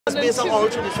based on oral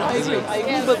tradition. I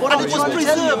agree, but what And I'm it was trying to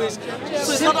tell you preserved. is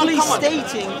So it's not simply uncommon.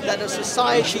 stating that a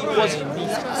society was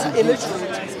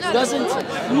illiterate doesn't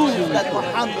prove that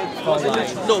Muhammad was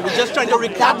illiterate. No, we're just trying to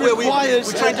recap where we're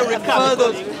trying to recap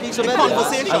further because piece the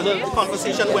of evidence.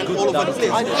 conversation went all over the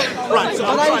place. I know. Right, so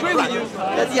But I agree with you.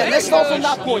 That, yeah, let's start from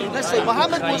that point. Let's say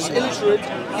Muhammad was illiterate.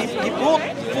 He brought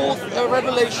forth a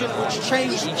revelation which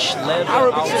changed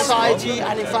Arabic society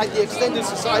and, in fact, the extended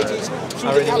societies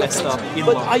through the Caliphate.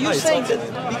 But are you saying that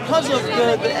because of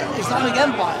the Islamic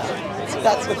Empire,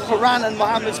 that the Quran and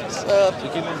Muhammad's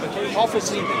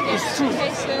prophecy is true?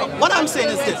 What I'm saying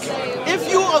is this: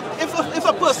 if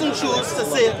a person chooses to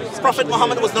say Prophet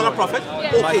Muhammad was not a prophet,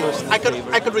 okay,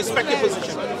 I could respect your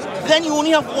position. Then you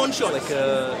only have one choice.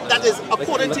 That is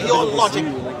according to your logic.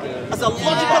 As a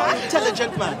logical,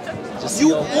 intelligent man,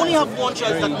 you only have one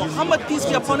choice: that Muhammad, peace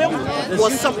be upon him,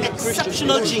 was some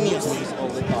exceptional genius.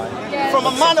 From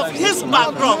a man of his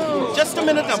background, just a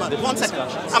minute, man, 1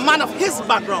 second. A man of his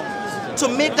background, to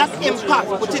make that impact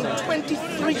within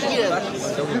 23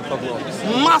 years,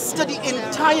 master the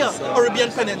entire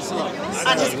Caribbean Peninsula,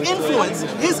 and his influence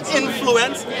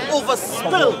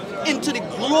overspill into the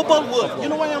global world. You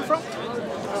know where I'm from?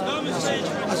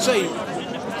 I say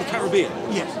the Caribbean.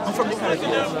 Yeah, I'm from the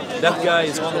Caribbean. That guy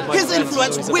is one of my His friends,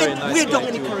 influence, so he's a we're very nice down guy.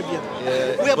 in the Caribbean.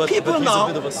 Yeah, Where but people he's a now,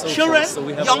 bit of a socialist, children, so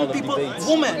we have a young lot of people, debates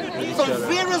women with each from other,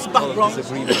 various a lot of backgrounds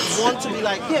disagreements. want to be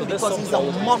like him because he's a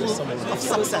model of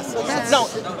success. Now,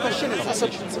 the question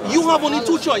is, you have only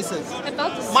two choices.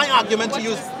 My argument to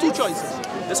you is two choices.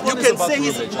 You can say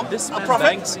he's a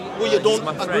prophet who you don't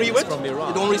agree with,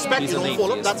 you don't respect, you don't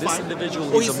follow, that's fine.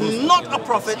 Or he's not a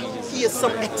prophet, he is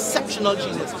some exceptional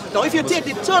genius. Now if you take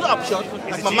the third option,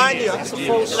 like my mind here,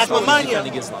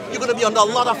 you're going to be under a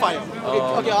lot of fire.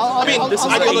 Okay, I'll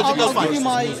give you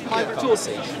my choice.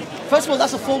 First of all,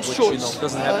 that's a false choice.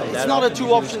 It's not a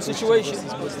two-option situation.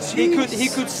 He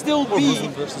could still be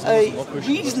a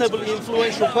reasonably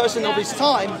influential person of his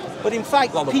time, but in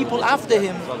fact, people after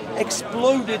him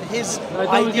exploded his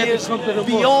ideas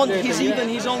beyond even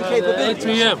his own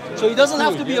capabilities. So he doesn't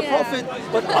have to be a prophet,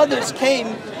 but others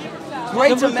came.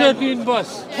 Greater men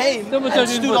came and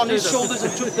stood on his shoulders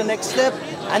and took the next step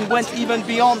and went even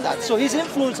beyond that. So his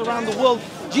influence around the world,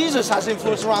 Jesus has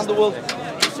influence around the world.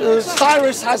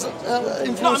 Cyrus has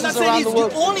influences around the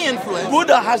world. The only influence.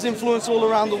 Buddha has influence all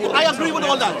around the world. I agree with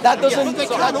all that. That doesn't. They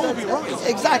can't all be right.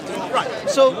 Exactly. Right.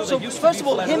 So first of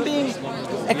all, him being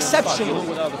exceptional,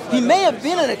 he may have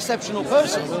been an exceptional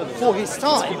person for his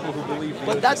time,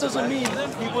 but that doesn't mean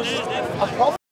he was a prophet.